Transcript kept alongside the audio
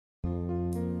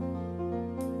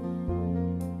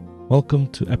Welcome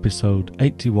to episode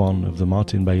 81 of the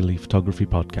Martin Bailey Photography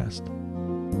Podcast.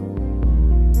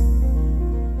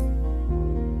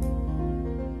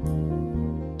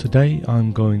 Today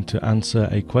I'm going to answer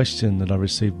a question that I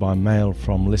received by mail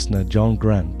from listener John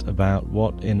Grant about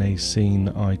what in a scene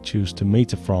I choose to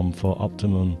meter from for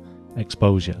optimum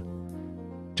exposure.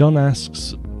 John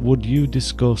asks, would you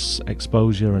discuss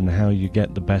exposure and how you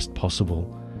get the best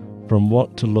possible from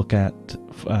what to look at,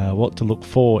 what to look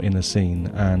for in a scene,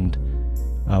 and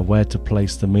where to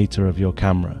place the meter of your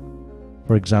camera?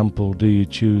 For example, do you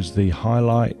choose the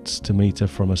highlights to meter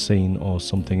from a scene or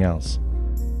something else?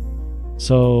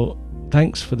 So,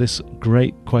 thanks for this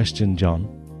great question, John.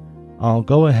 I'll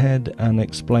go ahead and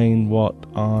explain what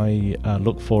I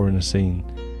look for in a scene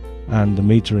and the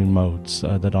metering modes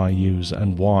that I use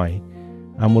and why.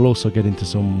 And we'll also get into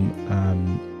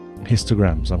some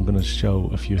histograms. I'm going to show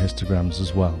a few histograms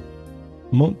as well.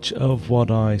 Much of what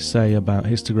I say about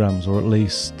histograms, or at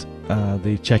least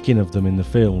the check-in of them in the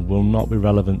field, will not be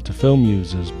relevant to film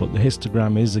users, but the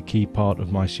histogram is a key part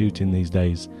of my shooting these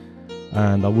days,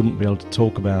 and I wouldn't be able to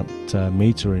talk about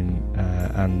metering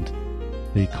and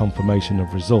the confirmation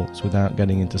of results without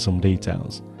getting into some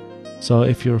details. So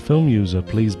if you're a film user,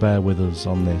 please bear with us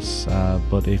on this,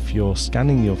 but if you're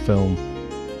scanning your film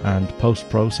and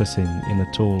post-processing in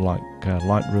a tool like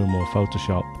Lightroom or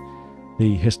Photoshop,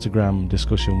 the histogram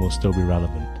discussion will still be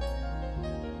relevant.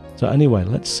 So anyway,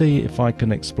 let's see if I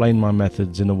can explain my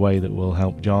methods in a way that will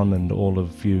help John and all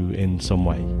of you in some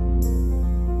way.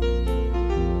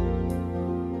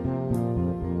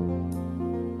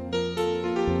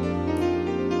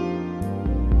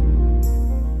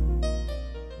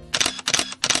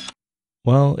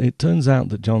 Well, it turns out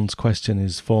that John's question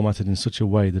is formatted in such a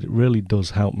way that it really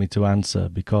does help me to answer,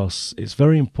 because it's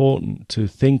very important to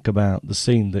think about the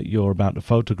scene that you're about to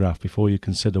photograph before you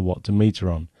consider what to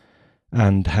meter on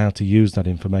and how to use that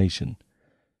information.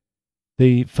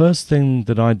 The first thing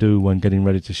that I do when getting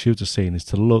ready to shoot a scene is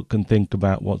to look and think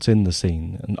about what's in the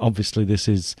scene, and obviously this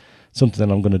is something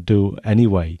that I'm going to do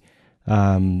anyway,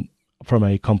 from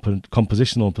a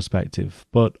compositional perspective,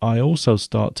 but I also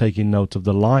start taking note of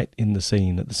the light in the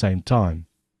scene at the same time.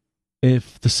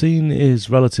 If the scene is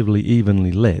relatively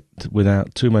evenly lit,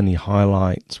 without too many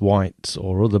highlights, whites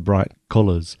or other bright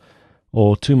colours,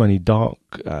 or too many dark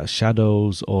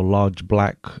shadows or large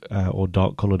black or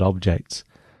dark coloured objects,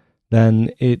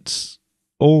 then it's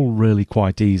all really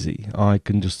quite easy. I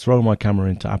can just throw my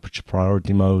camera into aperture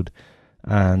priority mode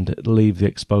and leave the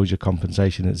exposure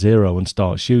compensation at 0 and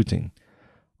start shooting.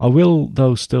 I will,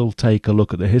 though, still take a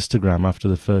look at the histogram after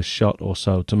the first shot or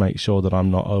so to make sure that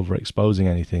I'm not overexposing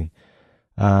anything.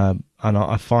 And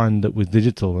I find that with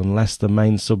digital, unless the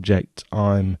main subject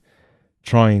I'm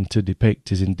trying to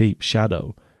depict is in deep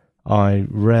shadow, I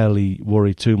rarely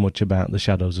worry too much about the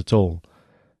shadows at all.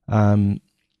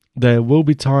 There will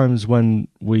be times when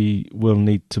we will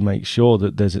need to make sure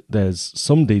that there's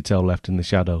some detail left in the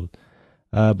shadow,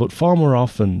 but far more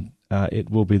often it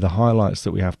will be the highlights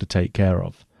that we have to take care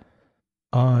of.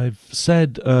 I've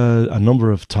said a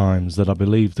number of times that I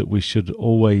believe that we should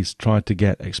always try to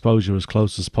get exposure as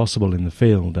close as possible in the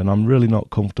field, and I'm really not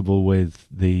comfortable with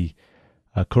the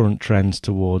current trends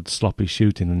towards sloppy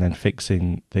shooting and then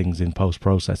fixing things in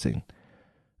post-processing.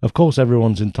 Of course,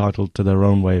 everyone's entitled to their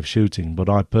own way of shooting, but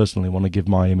I personally want to give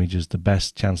my images the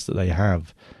best chance that they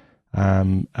have.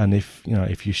 And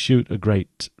if you shoot a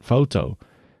great photo,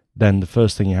 then the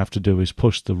first thing you have to do is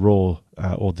push the RAW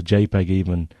or the JPEG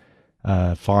even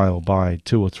file by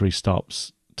 2 or 3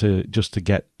 stops to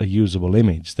get a usable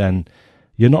image. Then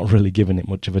you're not really giving it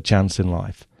much of a chance in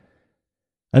life.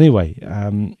 Anyway,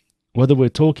 whether we're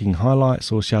talking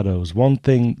highlights or shadows, one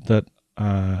thing that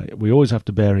we always have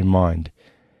to bear in mind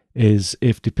is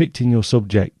if depicting your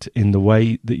subject in the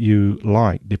way that you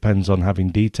like depends on having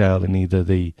detail in either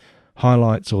the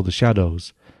highlights or the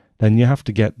shadows, then you have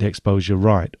to get the exposure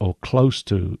right or close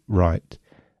to right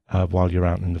while you're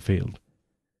out in the field.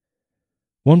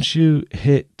 Once you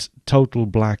hit total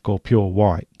black or pure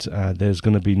white, there's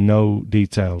going to be no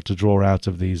detail to draw out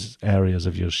of these areas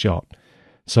of your shot.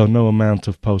 So no amount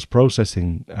of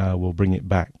post-processing will bring it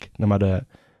back, no matter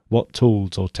what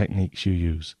tools or techniques you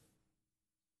use.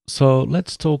 So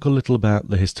let's talk a little about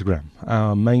the histogram,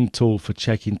 our main tool for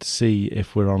checking to see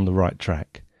if we're on the right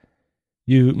track.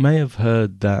 You may have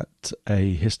heard that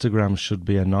a histogram should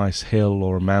be a nice hill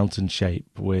or a mountain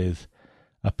shape with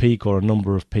a peak or a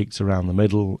number of peaks around the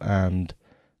middle and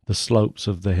the slopes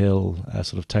of the hill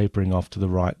sort of tapering off to the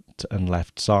right and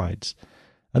left sides.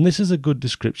 And this is a good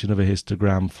description of a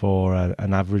histogram for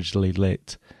an averagely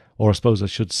lit, or I suppose I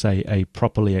should say a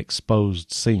properly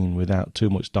exposed scene without too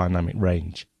much dynamic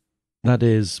range. That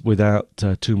is, without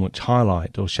too much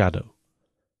highlight or shadow.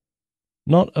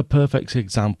 Not a perfect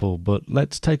example, but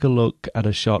let's take a look at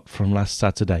a shot from last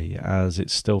Saturday as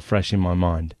it's still fresh in my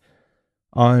mind.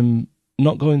 I'm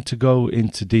not going to go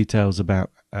into details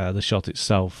about the shot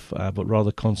itself, but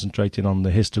rather concentrating on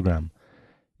the histogram.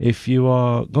 If you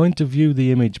are going to view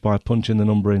the image by punching the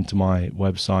number into my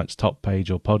website's top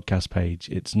page or podcast page,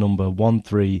 it's number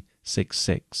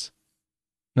 1366.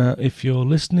 Now, if you're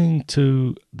listening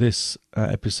to this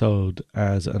episode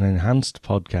as an enhanced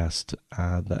podcast,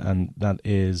 and that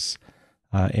is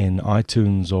in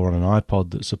iTunes or on an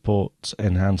iPod that supports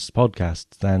enhanced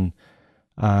podcasts, then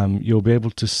you'll be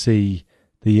able to see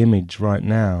the image right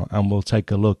now, and we'll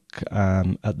take a look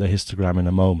at the histogram in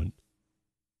a moment.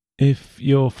 If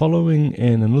you're following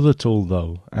in another tool,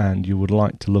 though, and you would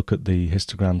like to look at the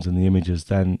histograms and the images,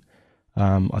 then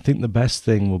I think the best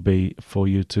thing will be for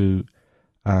you to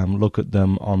look at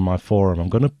them on my forum. I'm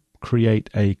going to create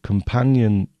a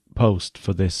companion post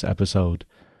for this episode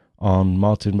on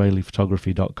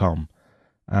martinbaileyphotography.com,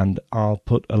 and I'll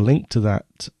put a link to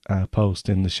that post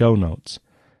in the show notes.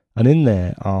 And in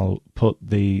there, I'll put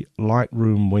the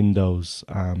Lightroom windows,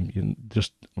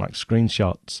 just like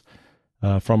screenshots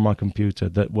from my computer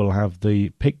that will have the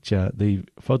picture, the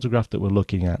photograph that we're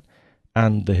looking at,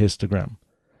 and the histogram.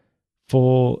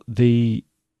 For the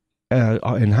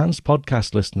enhanced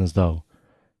podcast listeners, though,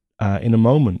 in a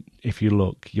moment, if you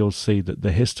look, you'll see that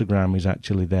the histogram is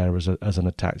actually there as an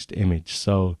attached image.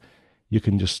 So you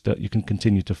can just you can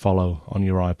continue to follow on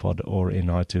your iPod or in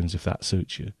iTunes if that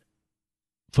suits you.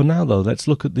 For now, though, let's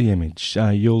look at the image.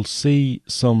 You'll see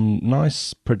some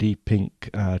nice, pretty pink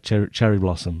cherry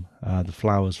blossom, the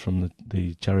flowers from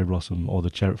the cherry blossom or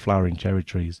the flowering cherry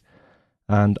trees.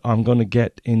 And I'm going to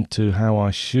get into how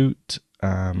I shoot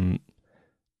and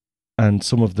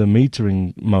some of the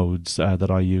metering modes that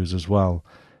I use as well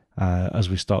as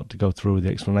we start to go through the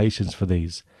explanations for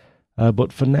these.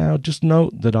 But for now, just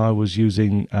note that I was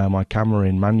using my camera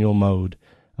in manual mode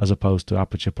as opposed to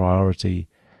aperture priority,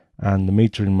 and the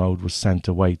metering mode was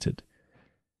center weighted.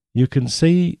 You can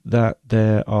see that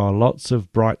there are lots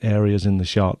of bright areas in the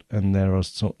shot, and there are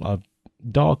a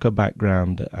darker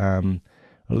background, at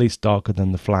least darker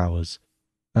than the flowers.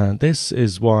 This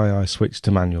is why I switched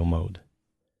to manual mode.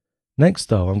 Next,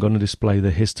 though, I'm going to display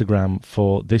the histogram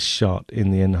for this shot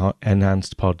in the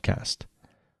enhanced podcast.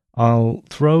 I'll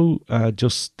throw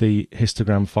just the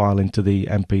histogram file into the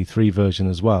MP3 version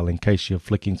as well, in case you're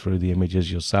flicking through the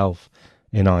images yourself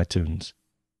in iTunes.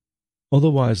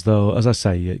 Otherwise, though, as I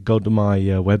say, go to my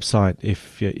website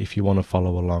if you want to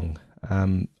follow along,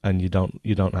 and you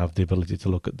don't have the ability to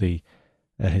look at the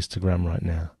histogram right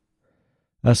now.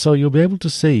 So you'll be able to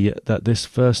see that this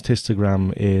first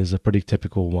histogram is a pretty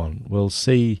typical one. We'll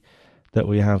see that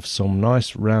we have some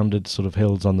nice rounded sort of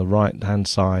hills on the right hand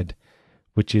side,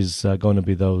 which is going to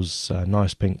be those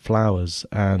nice pink flowers,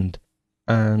 and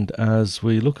as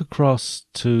we look across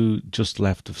to just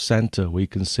left of center, we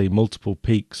can see multiple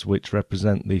peaks which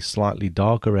represent the slightly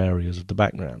darker areas of the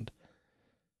background.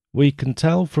 We can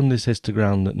tell from this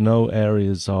histogram that no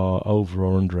areas are over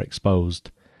or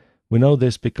underexposed. We know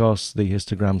this because the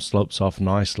histogram slopes off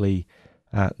nicely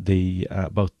at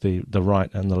both the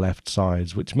right and the left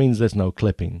sides, which means there's no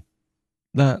clipping.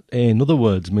 That, in other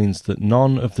words, means that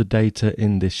none of the data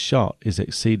in this shot is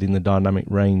exceeding the dynamic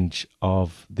range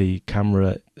of the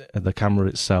camera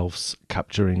itself's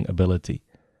capturing ability.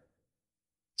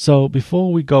 So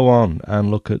before we go on and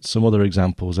look at some other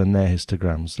examples and their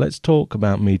histograms, let's talk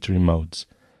about metering modes.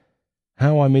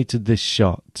 How I metered this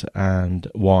shot and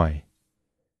why.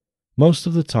 Most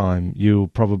of the time, you'll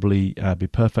probably be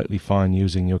perfectly fine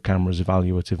using your camera's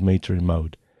evaluative metering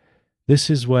mode. This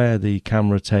is where the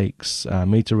camera takes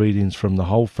meter readings from the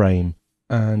whole frame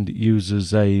and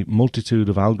uses a multitude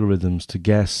of algorithms to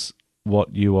guess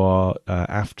what you are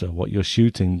after, what you're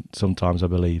shooting sometimes, I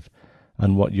believe,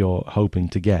 and what you're hoping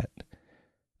to get.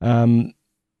 From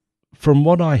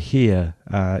what I hear,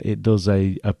 it does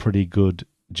a pretty good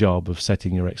job of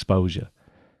setting your exposure.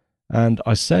 And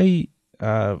I say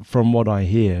from what I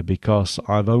hear because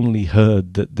I've only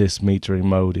heard that this metering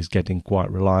mode is getting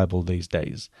quite reliable these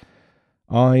days.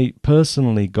 I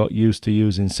personally got used to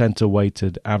using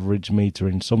center-weighted average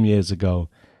metering some years ago,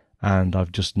 and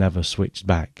I've just never switched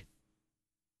back.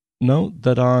 Note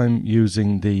that I'm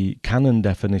using the Canon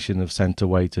definition of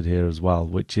center-weighted here as well,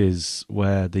 which is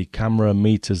where the camera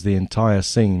meters the entire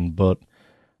scene, but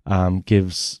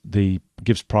gives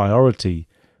priority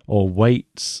or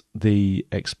weights the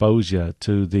exposure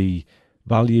to the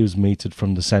values metered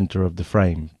from the center of the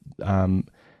frame.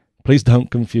 Please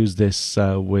don't confuse this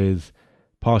with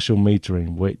partial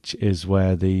metering, which is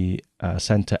where the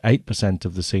center 8%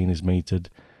 of the scene is metered,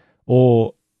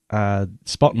 or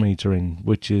spot metering,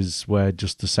 which is where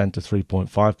just the center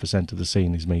 3.5% of the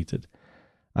scene is metered.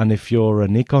 And if you're a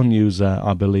Nikon user,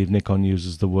 I believe Nikon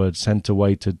uses the word center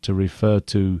weighted to refer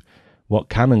to what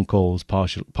Canon calls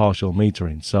partial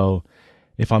metering. So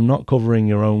if I'm not covering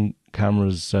your own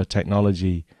camera's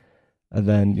technology,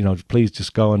 then please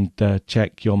just go and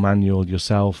check your manual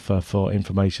yourself for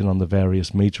information on the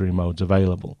various metering modes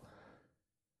available.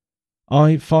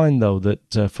 I find though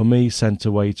that for me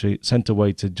center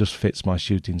weighted just fits my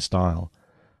shooting style.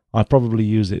 I probably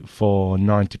use it for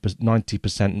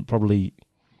 90%, probably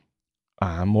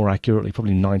more accurately,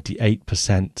 probably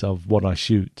 98% of what I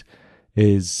shoot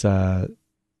is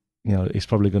is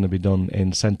probably going to be done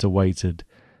in center weighted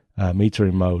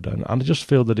metering mode, and I just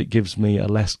feel that it gives me a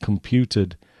less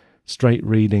computed straight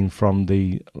reading from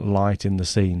the light in the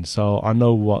scene. So I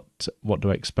know what to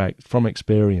expect from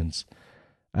experience,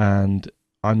 and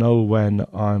I know when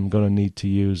I'm going to need to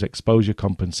use exposure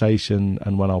compensation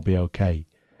and when I'll be okay.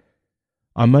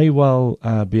 I may well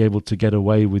be able to get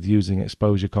away with using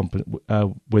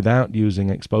without using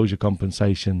exposure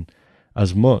compensation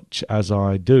as much as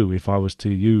I do if I was to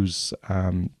use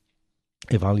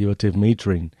evaluative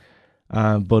metering,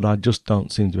 but I just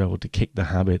don't seem to be able to kick the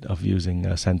habit of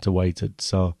using center weighted.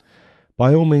 So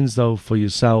by all means though, for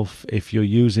yourself, if you're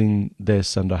using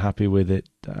this and are happy with it,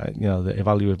 the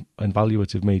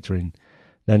evaluative metering,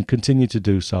 then continue to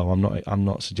do so. I'm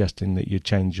not suggesting that you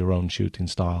change your own shooting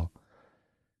style.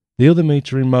 The other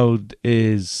metering mode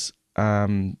is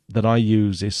that I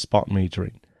use is spot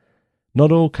metering.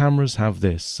 Not all cameras have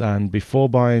this, and before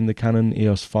buying the Canon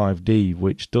EOS 5D,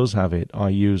 which does have it, I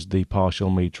used the partial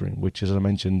metering, which, as I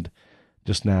mentioned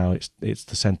just now, it's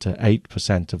the center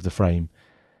 8% of the frame.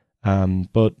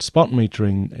 But spot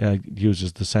metering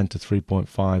uses the center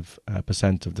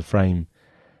 3.5% of the frame.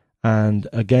 And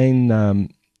again,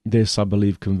 this I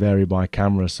believe can vary by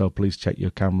camera, so please check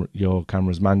your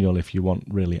camera's manual if you want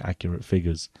really accurate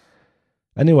figures.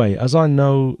 Anyway, as I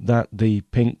know that the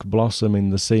pink blossom in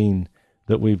the scene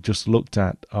that we've just looked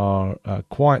at are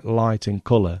quite light in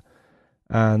colour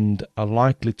and are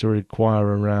likely to require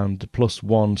around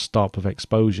 +1 stop of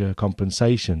exposure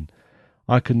compensation,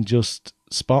 I can just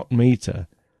spot meter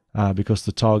because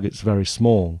the target's very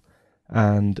small,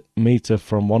 and meter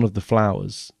from one of the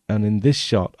flowers. And in this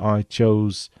shot I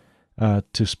chose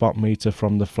to spot meter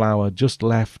from the flower just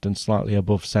left and slightly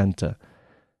above center,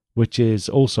 which is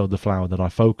also the flower that I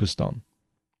focused on.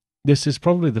 This is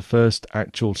probably the first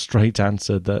actual straight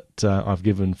answer that I've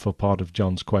given for part of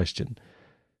John's question.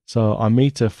 So I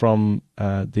meter from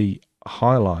the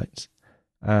highlights,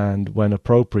 and when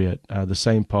appropriate, the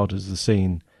same part as the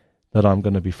scene that I'm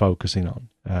going to be focusing on,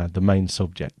 the main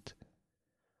subject.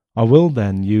 I will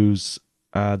then use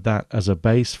that as a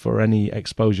base for any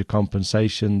exposure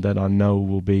compensation that I know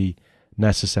will be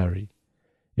necessary.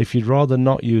 If you'd rather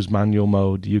not use manual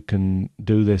mode, you can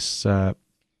do this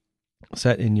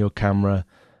set in your camera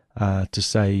to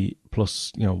say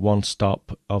 +1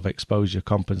 stop of exposure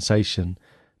compensation,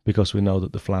 because we know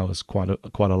that the flower's quite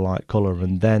a light colour,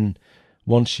 and then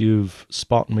once you've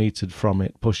spot metered from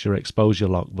it, push your exposure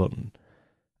lock button.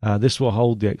 This will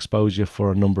hold the exposure for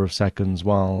a number of seconds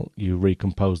while you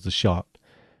recompose the shot.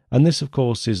 And this, of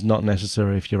course, is not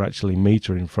necessary if you're actually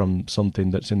metering from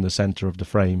something that's in the center of the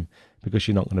frame, because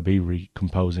you're not going to be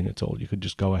recomposing at all. You could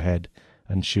just go ahead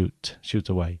and shoot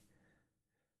away.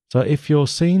 So if your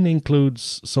scene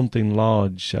includes something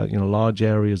large, large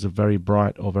areas of very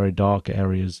bright or very dark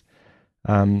areas,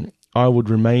 I personally would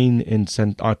remain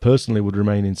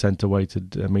in center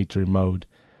weighted metering mode,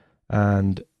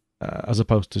 and as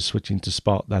opposed to switching to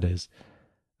spot, that is.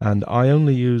 And I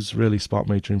only use really spot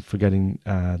metering for getting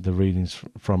the readings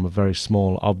from a very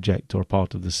small object or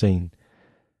part of the scene.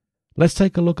 Let's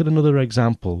take a look at another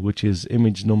example, which is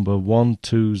image number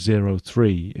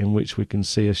 1203, in which we can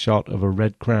see a shot of a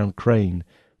red-crowned crane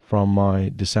from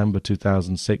my December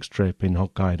 2006 trip in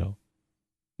Hokkaido.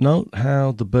 Note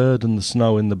how the bird and the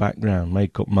snow in the background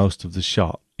make up most of the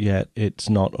shot, yet it's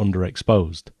not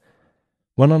underexposed.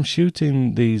 When I'm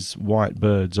shooting these white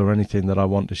birds or anything that I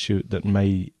want to shoot that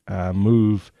may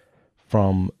move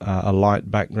from a light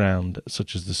background,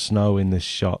 such as the snow in this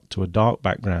shot, to a dark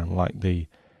background like the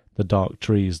dark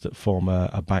trees that form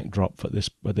a backdrop for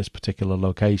this particular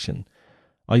location,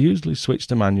 I usually switch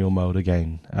to manual mode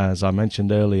again. As I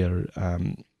mentioned earlier,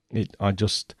 I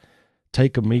just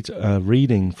take a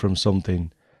reading from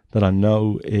something that I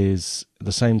know is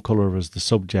the same color as the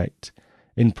subject,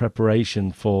 in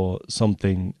preparation for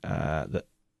something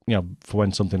for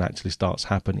when something actually starts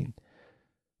happening.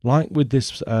 Like with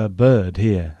this bird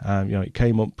here, it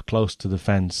came up close to the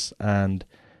fence, and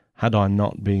had I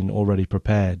not been already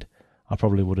prepared, I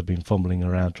probably would have been fumbling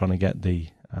around trying to get the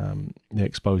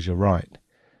exposure right.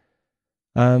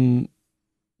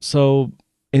 So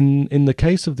in the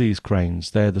case of these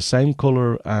cranes, they're the same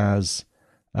color as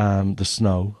the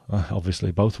snow,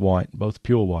 obviously both white, both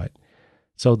pure white.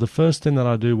 So the first thing that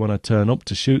I do when I turn up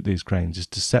to shoot these cranes is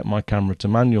to set my camera to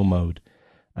manual mode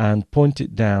and point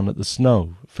it down at the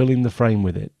snow, filling the frame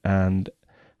with it. And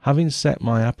having set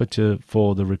my aperture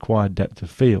for the required depth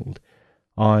of field,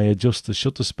 I adjust the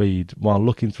shutter speed while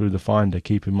looking through the finder,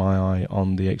 keeping my eye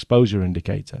on the exposure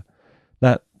indicator.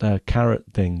 That caret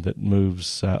thing that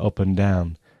moves up and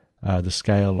down the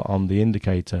scale on the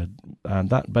indicator,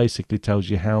 that basically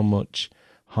tells you how much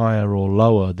higher or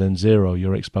lower than zero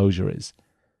your exposure is.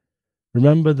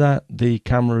 Remember that the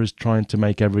camera is trying to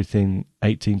make everything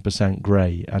 18%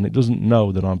 grey, and it doesn't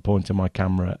know that I'm pointing my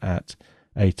camera at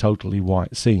a totally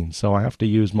white scene. So I have to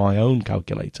use my own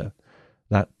calculator,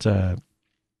 that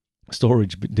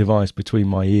storage device between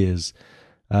my ears,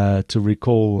 to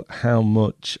recall how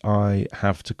much I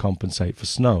have to compensate for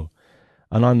snow.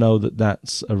 And I know that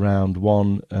that's around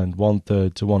 1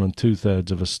 1/3 to 1 2/3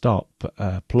 of a stop,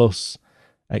 plus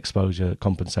exposure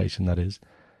compensation, that is.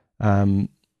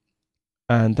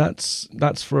 And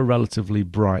that's for a relatively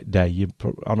bright day.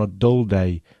 On a dull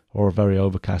day or a very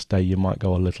overcast day, you might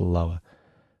go a little lower.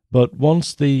 But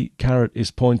once the caret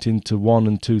is pointing to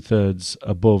 1 2/3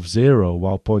 above zero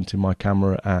while pointing my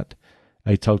camera at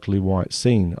a totally white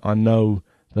scene, I know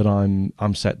that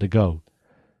I'm set to go.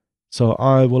 So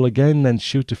I will again then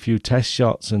shoot a few test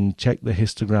shots and check the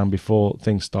histogram before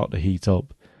things start to heat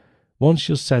up. Once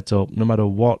you're set up, no matter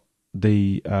what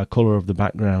the colour of the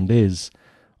background is,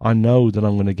 I know that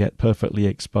I'm going to get perfectly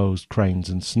exposed cranes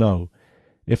and snow.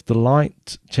 If the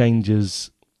light changes,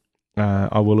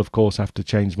 I will of course have to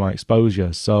change my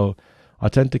exposure. So I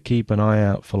tend to keep an eye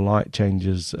out for light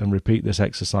changes and repeat this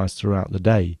exercise throughout the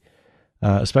day,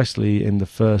 especially in the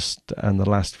first and the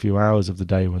last few hours of the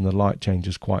day when the light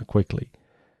changes quite quickly.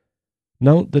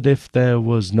 Note that if there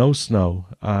was no snow,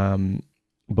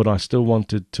 but I still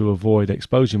wanted to avoid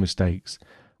exposure mistakes,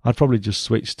 I'd probably just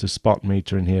switch to spot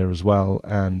metering here as well,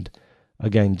 and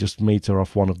again just meter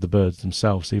off one of the birds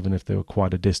themselves, even if they were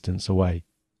quite a distance away.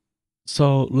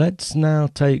 So let's now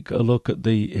take a look at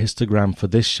the histogram for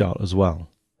this shot as well.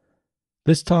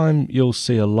 This time you'll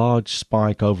see a large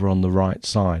spike over on the right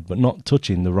side, but not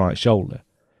touching the right shoulder.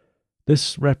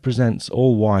 This represents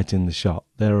all white in the shot.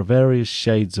 There are various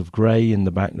shades of grey in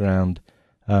the background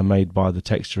made by the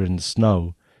texture in the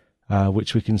snow,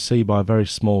 which we can see by a very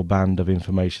small band of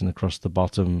information across the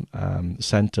bottom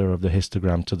centre of the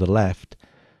histogram to the left.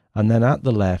 And then at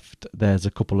the left there's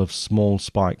a couple of small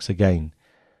spikes again.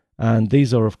 And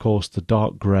these are of course the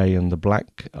dark grey and the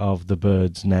black of the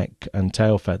bird's neck and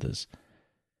tail feathers.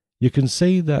 You can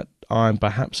see that I'm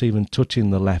perhaps even touching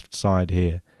the left side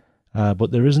here,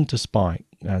 but there isn't a spike,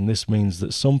 and this means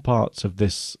that some parts of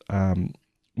this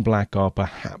black are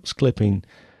perhaps clipping,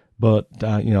 but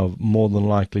more than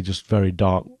likely just very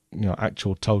dark,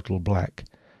 actual total black.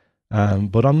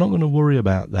 But I'm not going to worry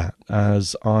about that,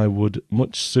 as I would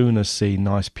much sooner see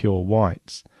nice pure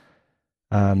whites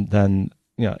than,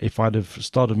 if I'd have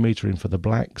started metering for the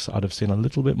blacks, I'd have seen a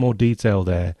little bit more detail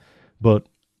there, but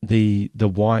the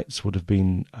whites would have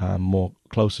been more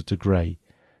closer to grey.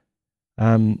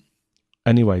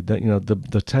 Anyway,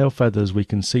 the tail feathers, we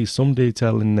can see some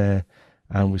detail in there,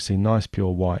 and we see nice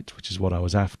pure white, which is what I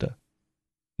was after.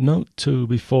 Note too,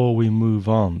 before we move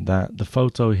on, that the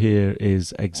photo here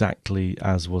is exactly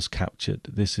as was captured.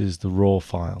 This is the raw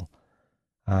file.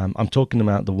 I'm talking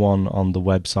about the one on the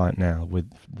website now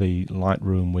with the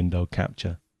Lightroom window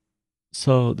capture.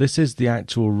 So this is the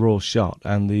actual raw shot,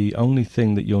 and the only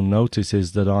thing that you'll notice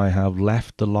is that I have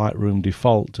left the Lightroom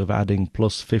default of adding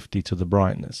 +50 to the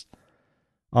brightness.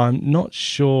 I'm not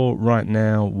sure right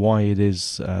now why it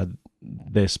is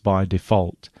this by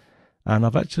default, and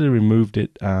I've actually removed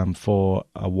it for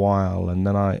a while, and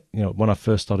then when I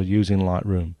first started using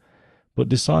Lightroom, but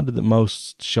decided that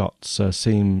most shots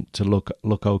seem to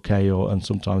look okay and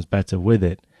sometimes better with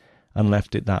it, and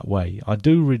left it that way. I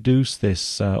do reduce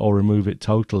this or remove it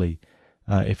totally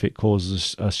if it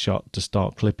causes a shot to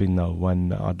start clipping though,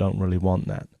 when I don't really want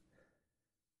that.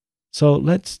 So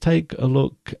let's take a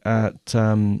look at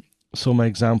some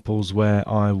examples where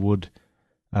I would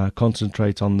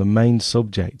concentrate on the main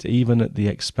subject, even at the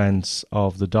expense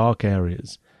of the dark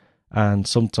areas, and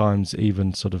sometimes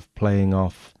even sort of playing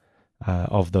off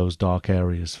of those dark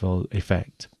areas for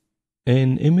effect.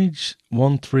 In image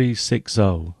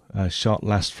 1360, shot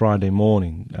last Friday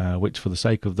morning, which for the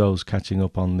sake of those catching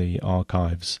up on the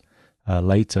archives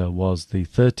later was the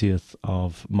 30th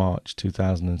of March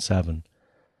 2007.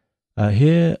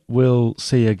 Here we'll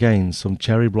see again some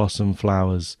cherry blossom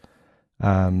flowers,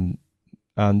 and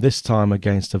this time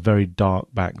against a very dark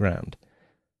background.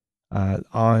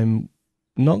 I'm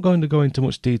not going to go into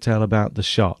much detail about the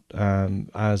shot,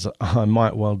 as I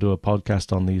might well do a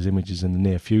podcast on these images in the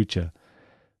near future.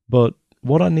 But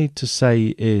what I need to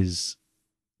say is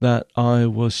that I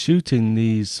was shooting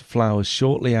these flowers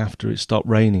shortly after it stopped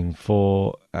raining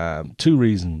for two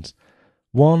reasons.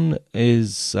 One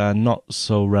is not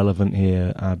so relevant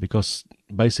here because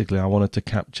basically I wanted to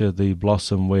capture the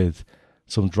blossom with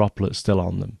some droplets still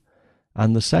on them.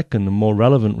 And the second and more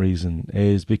relevant reason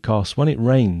is because when it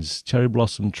rains, cherry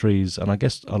blossom trees, and I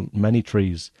guess many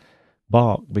trees,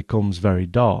 bark becomes very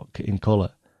dark in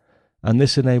colour. And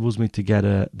this enables me to get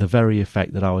the very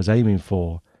effect that I was aiming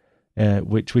for,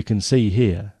 which we can see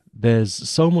here. There's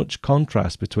so much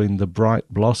contrast between the bright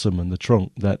blossom and the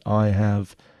trunk that I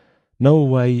have no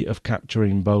way of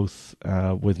capturing both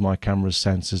with my camera's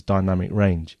sensor's dynamic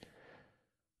range.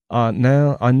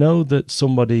 Now, I know that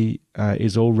somebody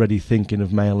is already thinking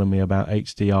of mailing me about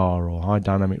HDR or high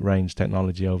dynamic range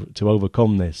technology to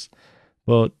overcome this,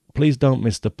 but please don't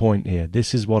miss the point here.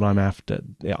 This is what I'm after.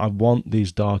 I want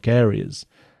these dark areas.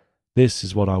 This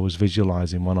is what I was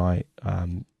visualizing when I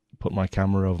put my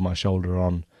camera over my shoulder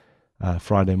on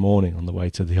Friday morning on the way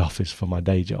to the office for my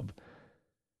day job.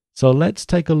 So let's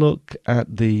take a look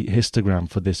at the histogram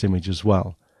for this image as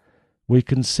well. We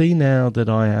can see now that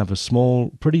I have a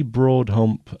small, pretty broad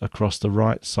hump across the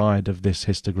right side of this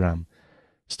histogram,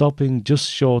 stopping just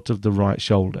short of the right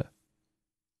shoulder.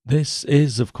 This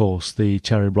is, of course, the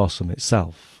cherry blossom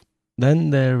itself. Then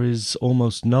there is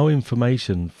almost no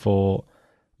information for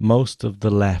most of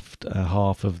the left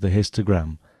half of the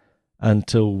histogram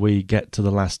until we get to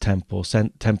the last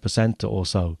 10% or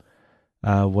so,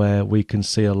 where we can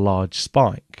see a large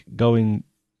spike going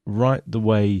right the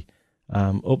way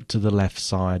up to the left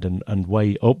side and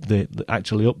way up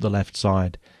actually up the left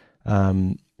side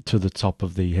to the top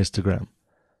of the histogram.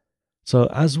 So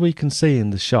as we can see in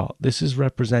the shot, this is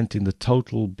representing the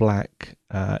total black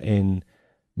in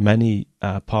many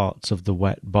parts of the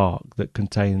wet bark that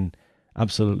contain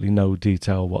absolutely no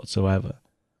detail whatsoever.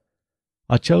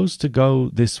 I chose to go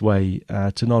this way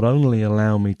to not only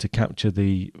allow me to capture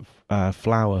the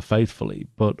flower faithfully,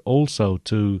 but also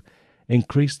to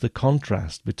increase the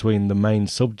contrast between the main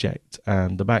subject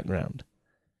and the background.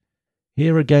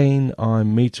 Here again,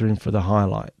 I'm metering for the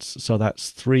highlights, so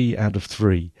that's 3 out of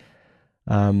 3.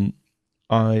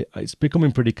 It's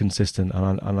becoming pretty consistent,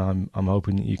 and I'm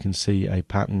hoping that you can see a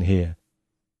pattern here.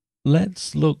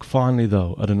 Let's look finally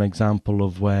though at an example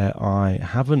of where I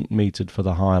haven't metered for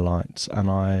the highlights and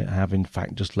I have in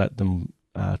fact just let them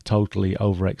totally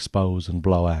overexpose and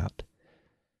blow out.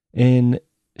 In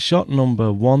shot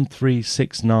number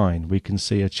 1369 we can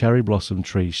see a cherry blossom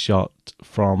tree shot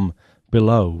from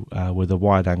below with a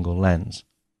wide angle lens.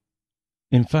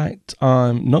 In fact,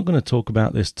 I'm not going to talk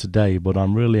about this today, but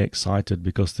I'm really excited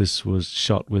because this was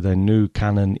shot with a new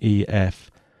Canon EF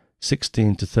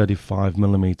 16 to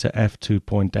 35mm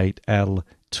f2.8L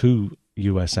 2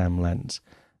 USM lens.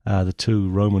 The two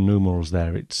Roman numerals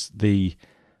there, it's the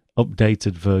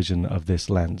updated version of this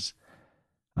lens.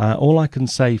 All I can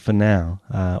say for now,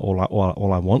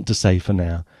 all I want to say for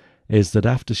now, is that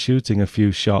after shooting a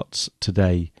few shots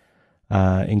today,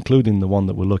 including the one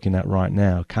that we're looking at right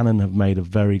now, Canon have made a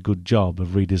very good job of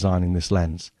redesigning this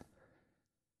lens.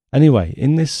 Anyway,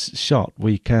 in this shot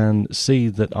we can see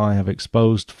that I have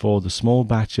exposed for the small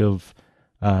batch of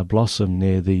blossom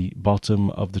near the bottom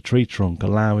of the tree trunk,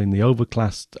 allowing the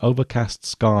overcast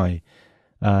sky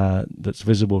that's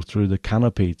visible through the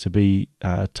canopy to be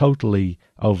totally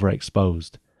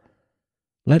overexposed.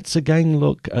 Let's again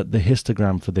look at the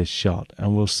histogram for this shot,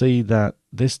 and we'll see that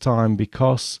this time,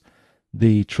 because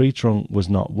the tree trunk was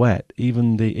not wet,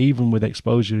 even with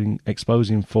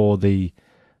exposing for the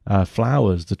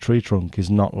flowers, the tree trunk is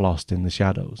not lost in the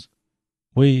shadows.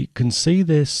 We can see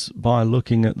this by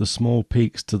looking at the small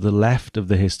peaks to the left of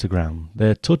the histogram.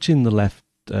 They're touching the left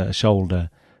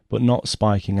shoulder, but not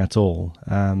spiking at all.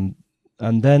 And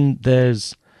then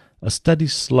there's a steady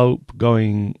slope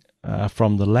going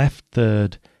from the left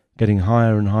third, getting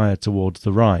higher and higher towards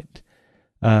the right,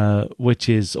 which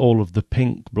is all of the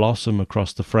pink blossom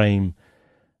across the frame,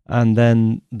 and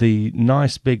then the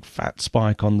nice big fat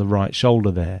spike on the right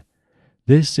shoulder there.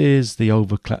 This is the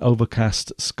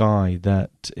overcast sky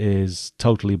that is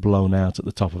totally blown out at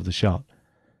the top of the shot.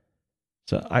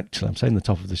 So actually, I'm saying the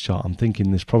top of the shot. I'm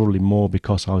thinking this probably more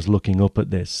because I was looking up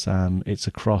at this. It's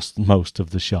across most of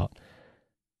the shot.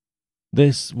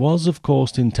 This was, of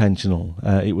course, intentional.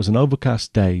 It was an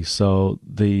overcast day, so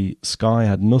the sky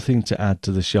had nothing to add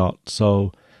to the shot.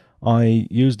 So I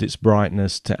used its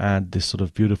brightness to add this sort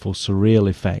of beautiful surreal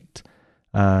effect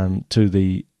to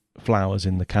the flowers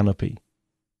in the canopy.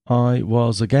 I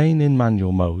was again in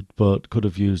manual mode, but could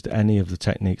have used any of the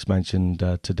techniques mentioned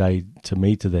today to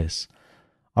meter this.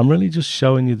 I'm really just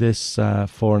showing you this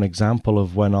for an example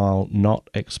of when I'll not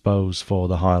expose for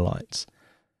the highlights.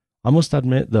 I must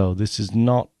admit, though, this is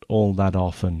not all that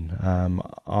often.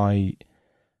 I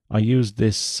used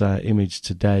this image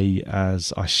today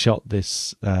as I shot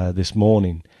this this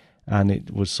morning, and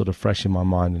it was sort of fresh in my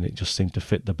mind, and it just seemed to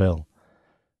fit the bill.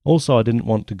 Also, I didn't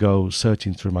want to go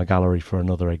searching through my gallery for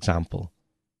another example.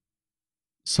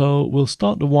 So we'll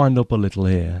start to wind up a little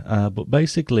here, but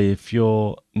basically if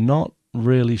you're not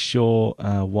really sure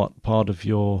what part of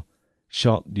your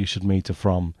shot you should meter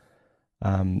from,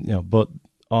 but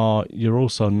you're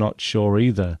also not sure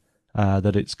either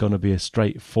that it's going to be a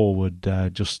straightforward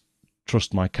just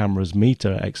trust my camera's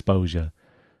meter exposure,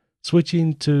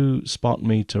 switching to spot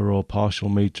meter or partial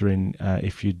metering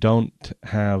if you don't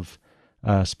have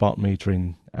spot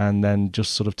metering, and then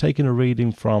just sort of taking a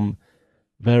reading from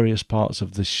various parts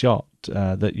of the shot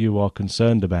that you are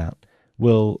concerned about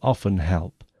will often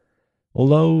help.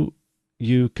 Although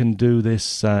you can do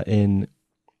this in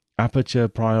aperture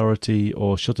priority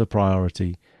or shutter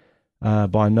priority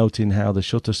by noting how the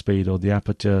shutter speed or the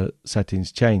aperture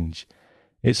settings change,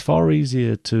 it's far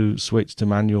easier to switch to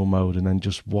manual mode and then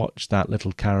just watch that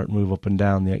little caret move up and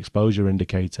down the exposure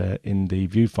indicator in the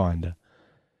viewfinder.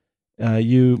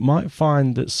 You might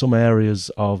find that some areas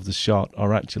of the shot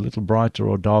are actually a little brighter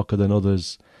or darker than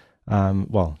others.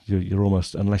 You're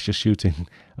almost, unless you're shooting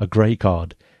a grey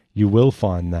card, you will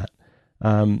find that.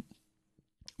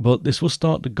 But this will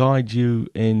start to guide you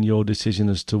in your decision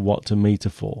as to what to meter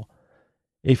for.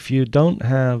 If you don't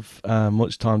have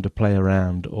much time to play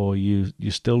around, or you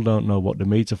still don't know what to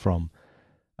meter from,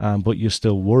 but you're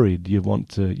still worried, you want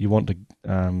to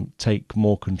take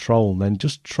more control, then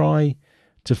just try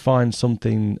to find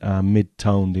something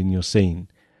mid-toned in your scene.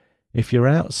 If you're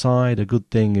outside, a good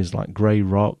thing is like grey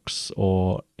rocks,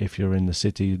 or if you're in the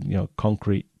city,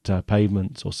 concrete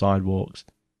pavements or sidewalks.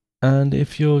 And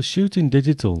if you're shooting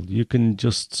digital, you can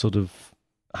just sort of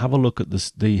have a look at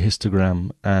the histogram,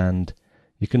 and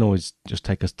you can always just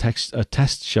take a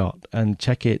test shot and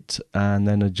check it, and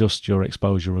then adjust your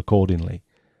exposure accordingly.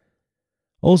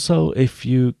 Also, if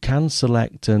you can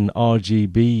select an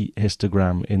RGB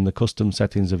histogram in the custom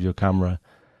settings of your camera,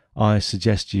 I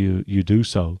suggest you do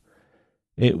so.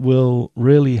 It will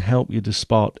really help you to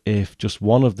spot if just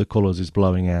one of the colours is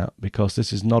blowing out, because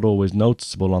this is not always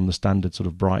noticeable on the standard sort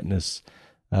of brightness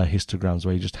histograms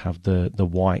where you just have the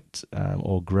white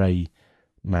or grey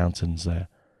mountains there.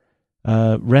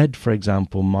 Red, for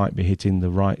example, might be hitting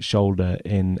the right shoulder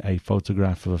in a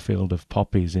photograph of a field of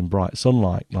poppies in bright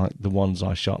sunlight, like the ones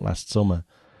I shot last summer.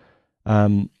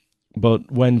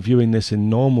 But when viewing this in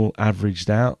normal,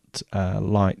 averaged out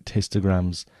light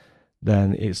histograms,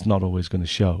 then it's not always going to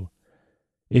show.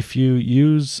 If you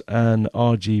use an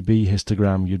RGB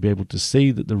histogram, you'd be able to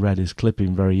see that the red is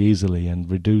clipping very easily and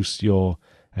reduce your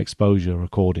exposure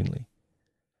accordingly.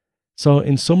 So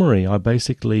in summary, I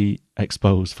basically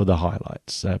expose for the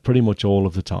highlights pretty much all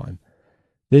of the time.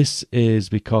 This is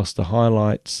because the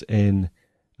highlights in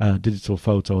digital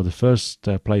photo are the first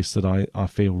place that I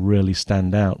feel really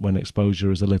stand out when exposure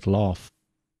is a little off.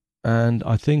 And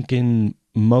I think in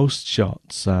most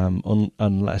shots,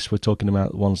 unless we're talking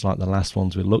about ones like the last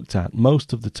ones we looked at,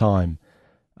 most of the time,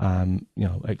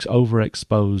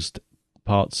 overexposed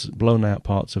parts, blown out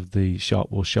parts of the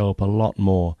shot will show up a lot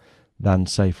more than,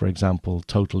 say, for example,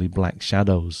 totally black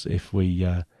shadows if we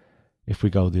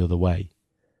go the other way.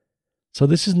 So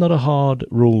this is not a hard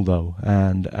rule, though,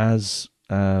 and as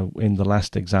in the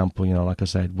last example, like I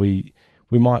said, we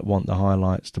might want the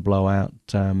highlights to blow out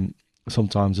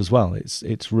sometimes as well.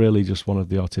 It's really just one of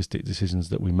the artistic decisions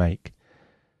that we make.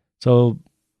 So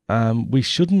we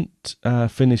shouldn't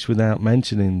finish without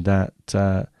mentioning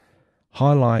that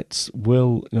highlights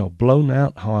will, blown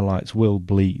out highlights will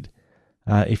bleed.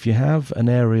 If you have an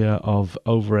area of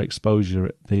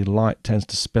overexposure, the light tends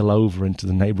to spill over into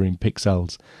the neighbouring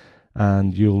pixels,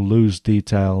 and you'll lose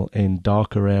detail in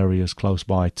darker areas close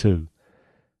by too.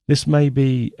 This may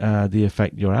be the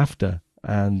effect you're after,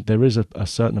 and there is a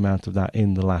certain amount of that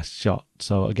in the last shot.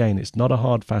 So again, it's not a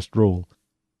hard, fast rule,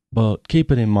 but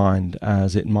keep it in mind,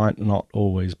 as it might not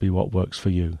always be what works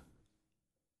for you.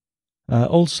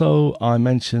 Also, I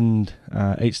mentioned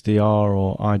HDR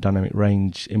or high dynamic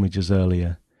range images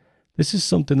earlier. This is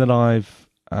something that I've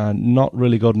not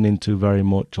really gotten into very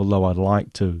much, although I'd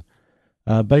like to.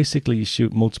 Basically, you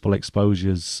shoot multiple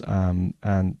exposures and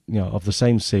of the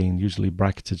same scene, usually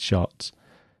bracketed shots,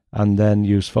 and then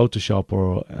use Photoshop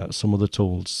or some other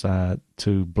tools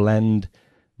to blend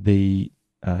the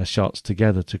shots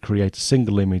together to create a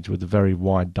single image with a very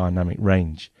wide dynamic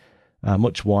range,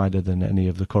 much wider than any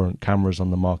of the current cameras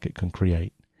on the market can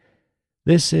create.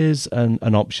 This is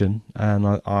an option, and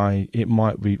it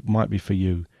might be for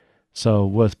you, so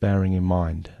worth bearing in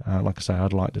mind. Like I say,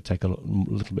 I'd like to take a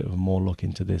little bit of a more look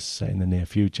into this in the near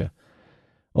future.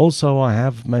 Also, I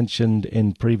have mentioned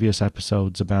in previous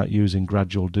episodes about using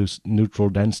gradual neutral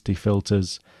density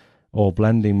filters or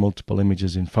blending multiple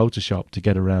images in Photoshop to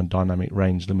get around dynamic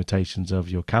range limitations of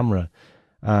your camera,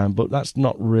 but that's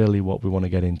not really what we want to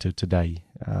get into today.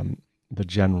 The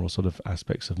general sort of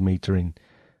aspects of metering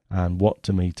and what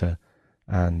to meter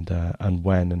and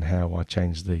when and how I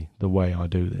change the way I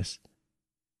do this.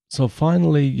 So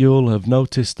finally, you'll have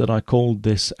noticed that I called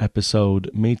this episode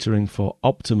Metering for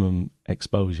Optimum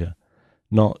Exposure,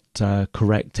 not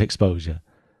Correct Exposure.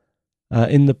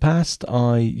 In the past,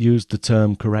 I used the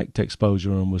term correct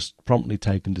exposure and was promptly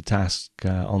taken to task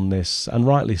on this, and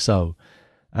rightly so.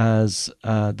 As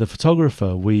the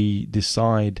photographer, we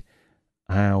decide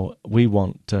how we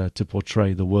want to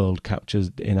portray the world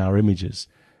captured in our images.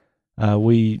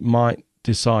 We might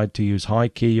decide to use high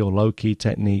key or low key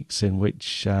techniques in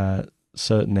which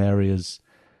certain areas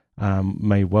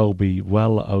may well be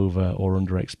well over or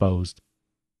underexposed.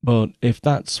 But if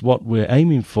that's what we're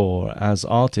aiming for as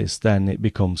artists, then it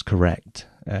becomes correct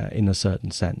in a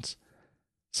certain sense.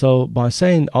 So by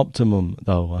saying optimum,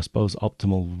 though, I suppose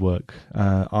optimal would work.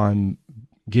 I'm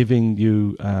giving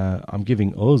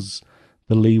us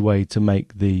the leeway to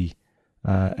make the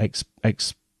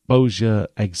exposure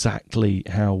exactly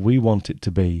how we want it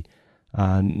to be,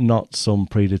 not some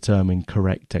predetermined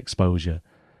correct exposure,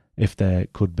 if there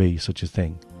could be such a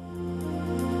thing.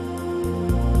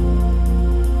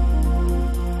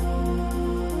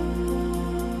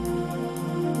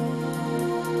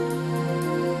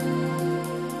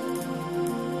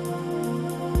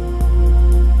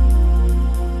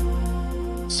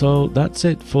 So that's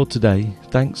it for today.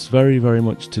 Thanks very, very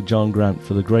much to John Grant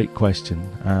for the great question,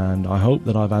 and I hope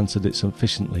that I've answered it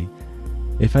sufficiently.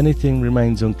 If anything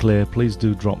remains unclear, please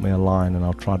do drop me a line and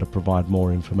I'll try to provide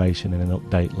more information in an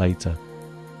update later.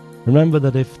 Remember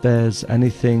that if there's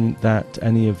anything that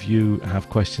any of you have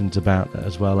questions about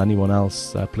as well, anyone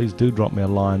else, please do drop me a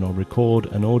line or record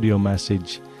an audio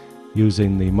message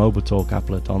using the MobiTalk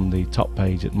applet on the top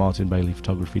page at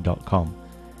martinbaileyphotography.com.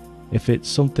 If it's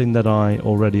something that I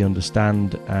already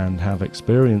understand and have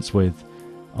experience with,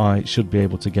 I should be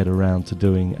able to get around to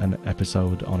doing an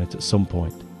episode on it at some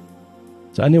point.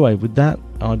 So anyway, with that,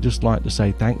 I'd just like to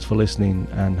say thanks for listening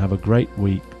and have a great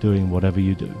week doing whatever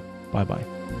you do. Bye-bye.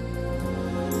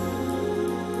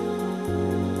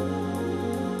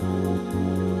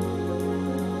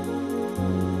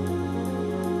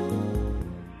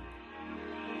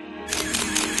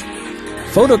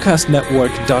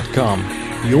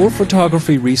 Photocastnetwork.com, your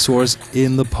photography resource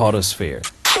in the podosphere.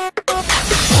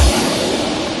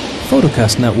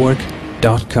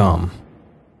 Photocastnetwork.com